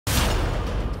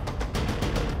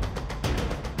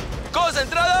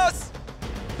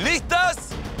¿Listas?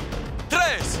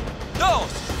 3, 2,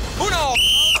 1.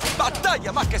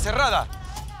 Batalla más que cerrada.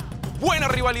 Buena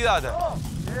rivalidad.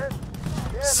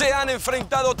 Se han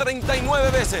enfrentado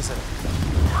 39 veces.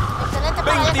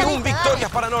 21 victorias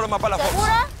para Norma Palafox.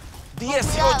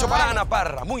 18 para Ana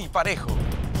Parra. Muy parejo.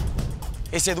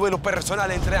 Ese duelo personal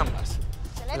entre ambas.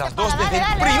 Las dos desde el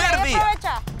primer día.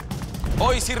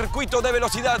 Hoy circuito de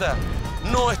velocidad.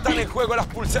 No están en juego las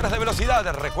pulseras de velocidad.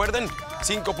 Recuerden,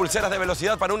 5 pulseras de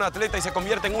velocidad para un atleta y se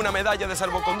convierte en una medalla de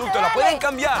salvoconducto. La pueden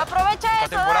cambiar. Aprovecha esta eso,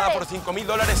 temporada dale. por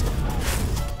 $5.000.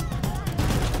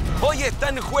 Hoy está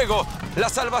en juego la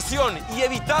salvación y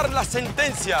evitar la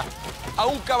sentencia a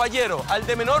un caballero, al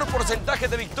de menor porcentaje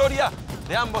de victoria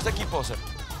de ambos equipos.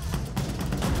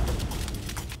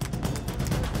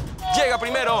 Llega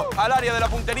primero al área de la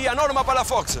puntería Norma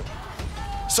Palafox.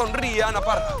 Sonríe Ana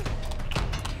Parra.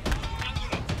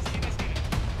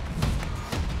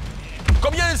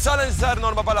 Comienza a lanzar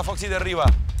Norma Palafox y derriba.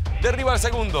 Derriba el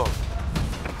segundo.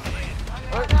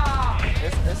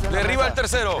 Derriba el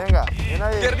tercero. Venga,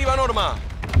 derriba Norma.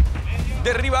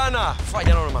 Derriba Ana.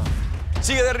 Falla Norma.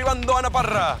 Sigue derribando Ana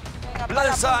Parra.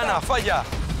 Lanza Ana. Falla.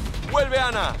 Vuelve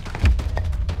Ana.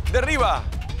 Derriba.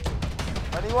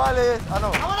 Van iguales. Ah,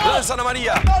 no. Lanza Ana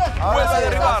María. Vuelve a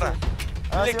derribar.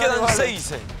 Le quedan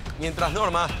 6. Mientras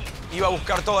Norma iba a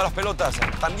buscar todas las pelotas.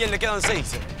 También le quedan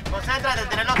 6. Concéntrate,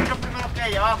 tener los tiros primeros que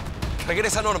ella, vamos.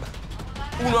 Regresa Norma.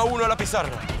 1-1 a la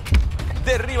pizarra.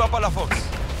 Derriba Palafox.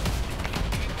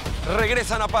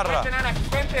 Regresa Ana Parra.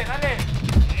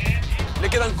 Le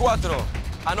quedan 4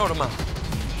 a Norma.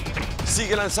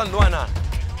 Sigue lanzando Ana.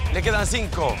 Le quedan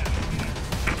 5.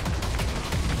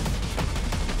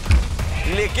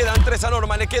 Le quedan 3 a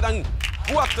Norma. Le quedan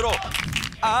 4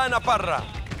 a Ana Parra.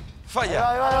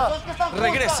 Falla.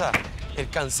 Regresa. El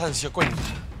cansancio cuenta.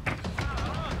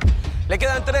 Le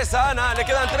quedan 3 a Ana. Le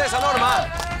quedan 3 a Norma.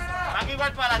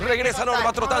 Regresa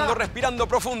Norma trotando, respirando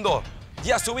profundo.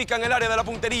 Ya se ubica en el área de la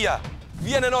puntería.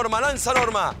 Viene Norma, lanza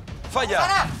Norma. Falla.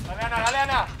 Dale, Ana, dale,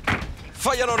 Ana.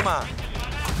 Falla Norma.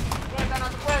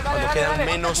 Cuando quedan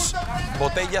menos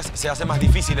botellas, se hace más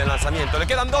difícil el lanzamiento. Le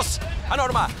quedan 2 a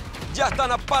Norma. Ya está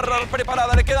Ana Parra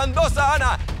preparada. Le quedan 2 a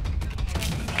Ana.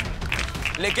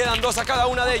 Le quedan 2 a cada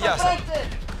una de ellas.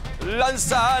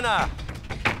 Lanza Ana.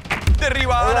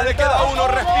 Derriba a Ana. Le queda 1.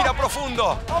 Respira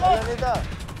profundo.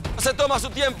 Se toma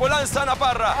su tiempo. Lanza Ana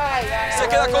Parra. Se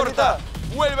queda corta.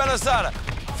 Vuelve a lanzar.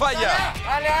 Falla.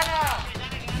 Dale, Ana.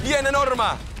 Viene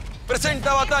Norma.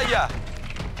 Presenta batalla.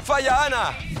 Falla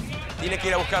Ana. Tiene que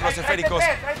ir a buscar los esféricos.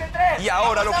 Y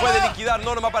ahora lo puede liquidar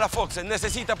Norma Palafox.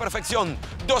 Necesita perfección.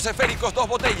 2 esféricos, 2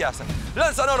 botellas.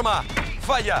 Lanza Norma.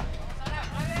 Falla.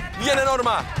 Viene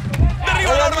Norma.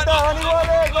 Derriba Norma.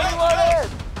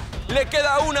 Le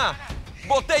queda 1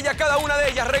 botella cada una de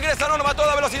ellas. Regresa Norma a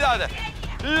toda velocidad.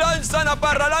 Lanza Ana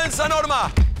Parra, lanza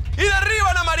Norma. Y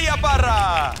derriban a Maria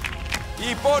Parra.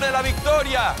 Y pone la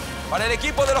victoria para el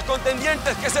equipo de los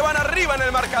contendientes que se van arriba en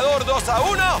el marcador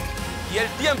 2-1. Y el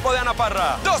tiempo de Ana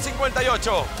Parra,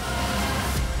 2:58.